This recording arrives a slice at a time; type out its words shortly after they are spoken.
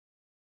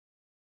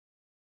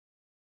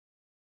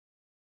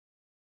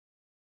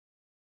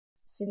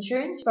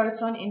Centurion's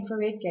photon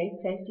infrared gate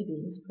safety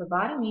beams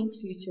provide a means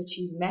for you to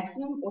achieve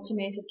maximum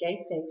automated gate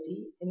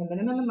safety in a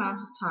minimum amount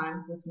of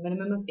time with a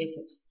minimum of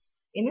effort.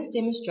 In this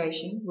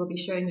demonstration, we'll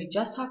be showing you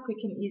just how quick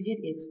and easy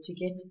it is to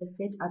get a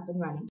set up and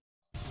running.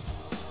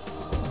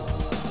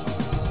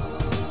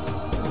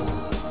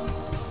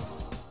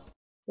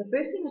 The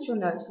first thing that you'll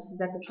notice is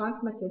that the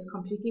transmitter is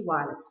completely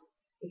wireless.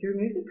 If you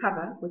remove the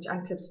cover, which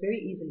unclips very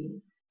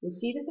easily, you'll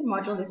see that the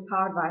module is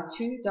powered by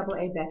two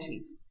AA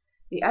batteries.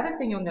 The other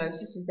thing you'll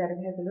notice is that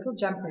it has a little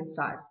jumper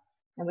inside,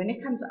 and when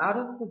it comes out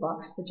of the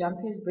box, the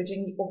jumper is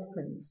bridging the off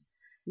pins.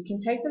 You can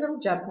take the little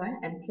jumper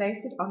and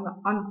place it on the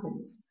on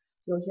pins.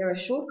 You'll hear a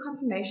short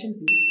confirmation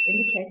beep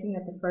indicating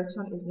that the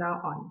photon is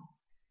now on.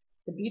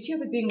 The beauty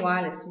of it being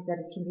wireless is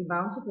that it can be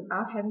mounted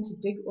without having to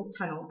dig or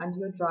tunnel under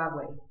your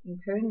driveway,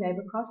 incurring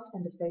labor costs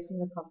and defacing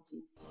your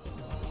property.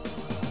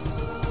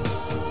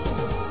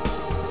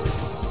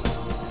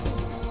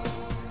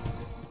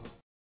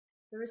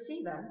 The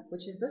receiver,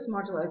 which is this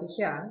module over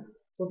here,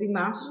 will be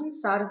mounted on the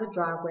side of the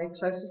driveway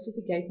closest to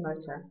the gate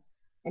motor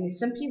and is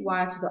simply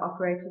wired to the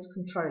operator's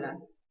controller.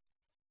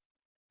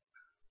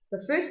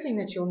 The first thing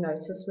that you'll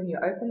notice when you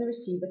open the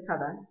receiver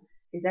cover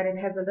is that it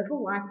has a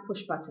little white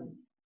push button.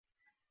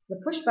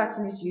 The push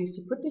button is used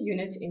to put the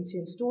unit into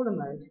installer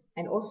mode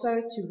and also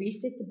to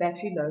reset the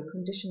battery low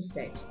condition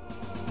state.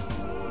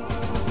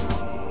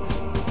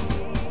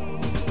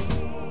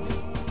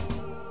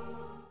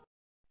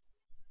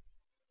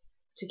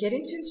 To get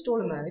into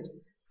installer mode,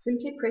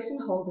 simply press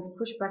and hold this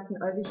push button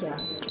over here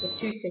for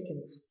 2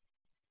 seconds.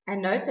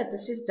 And note that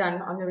this is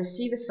done on the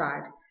receiver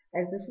side,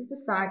 as this is the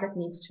side that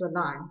needs to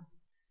align.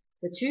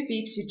 The 2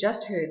 beeps you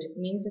just heard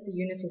means that the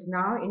unit is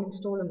now in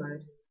installer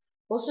mode.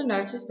 Also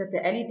notice that the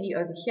LED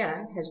over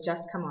here has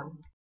just come on.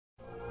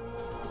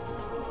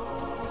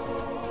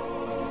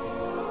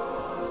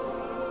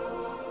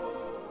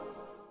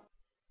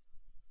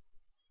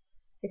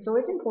 It's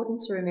always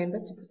important to remember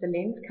to put the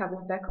lens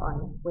covers back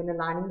on when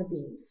aligning the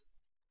beams.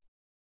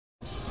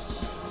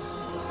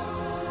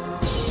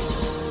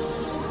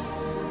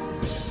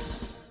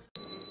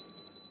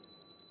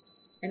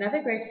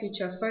 Another great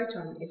feature of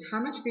Photon is how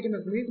much freedom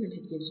of movement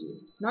it gives you,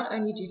 not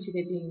only due to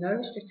there being no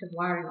restrictive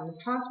wiring on the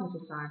transmitter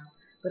side,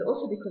 but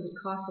also because it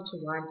casts such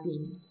a wide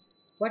beam.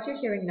 What you're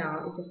hearing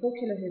now is the 4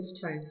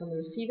 kHz tone from the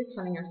receiver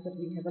telling us that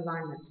we have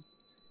alignment.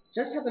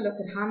 Just have a look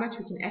at how much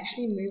we can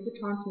actually move the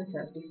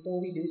transmitter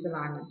before we lose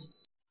alignment.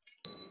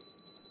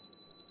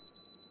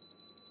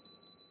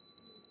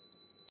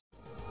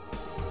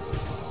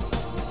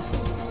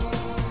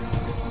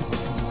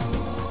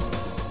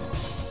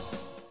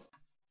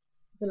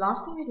 The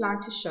last thing we'd like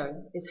to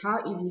show is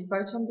how easy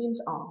photon beams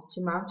are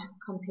to mount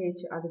compared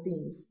to other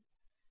beams.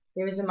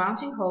 There is a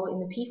mounting hole in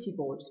the PC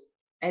board,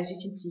 as you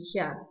can see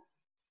here,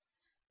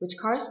 which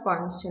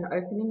corresponds to an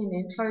opening in the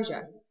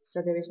enclosure, so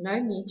there is no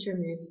need to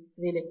remove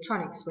the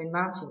electronics when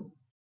mounting.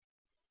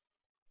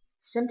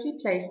 Simply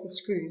place the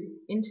screw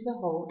into the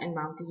hole and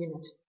mount the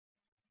unit.